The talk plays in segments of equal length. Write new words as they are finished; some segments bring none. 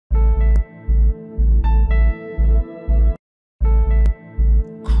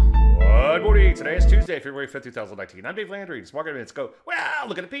Landry. Today is Tuesday, February 5th, 2019. I'm Dave Landry. It's market minutes go. Well,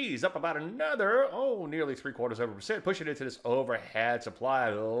 look at the P's up about another, nearly 3/4%, pushing into this overhead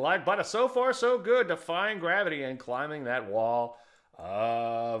supply. Like butter, so far so good, defying gravity and climbing that wall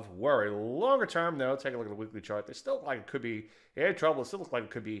of worry. Longer term, though, take a look at the weekly chart. They still look like it could be in trouble. It still looks like it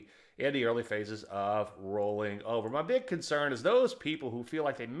could be in the early phases of rolling over. My big concern is those people who feel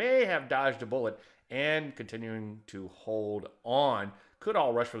like they may have dodged a bullet and continuing to hold on could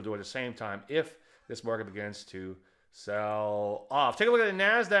all rush for the door at the same time if this market begins to sell off. Take a look at the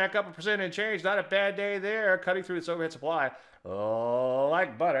NASDAQ, up 1% and change. Not a bad day there, cutting through its overhead supply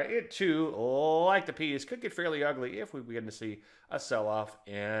like butter. It too, like the P's, could get fairly ugly if we begin to see a sell-off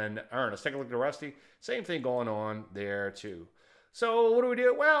in earnest. Take a look at the Rusty. Same thing going on there too. So what do we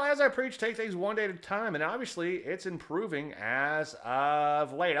do? Well, as I preach, take things one day at a time, and obviously it's improving as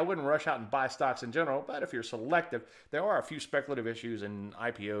of late. I wouldn't rush out and buy stocks in general, but if you're selective, there are a few speculative issues and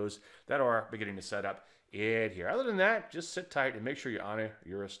IPOs that are beginning to set up in here. Other than that, just sit tight and make sure you honor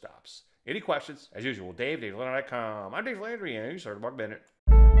your stops. Any questions? As usual, Dave, DaveLandry.com. I'm Dave Landry, and you started Mark Bennett.